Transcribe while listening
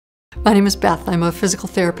My name is Beth. I'm a physical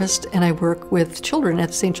therapist and I work with children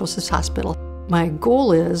at St. Joseph's Hospital. My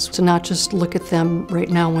goal is to not just look at them right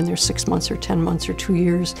now when they're 6 months or 10 months or 2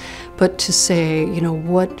 years, but to say,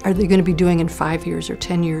 what are they going to be doing in 5 years or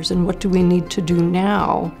 10 years, and what do we need to do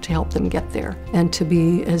now to help them get there, and to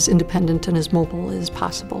be as independent and as mobile as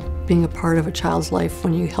possible. Being a part of a child's life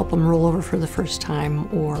when you help them roll over for the first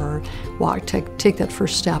time or walk, take that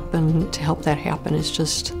first step, and to help that happen is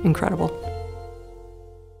just incredible.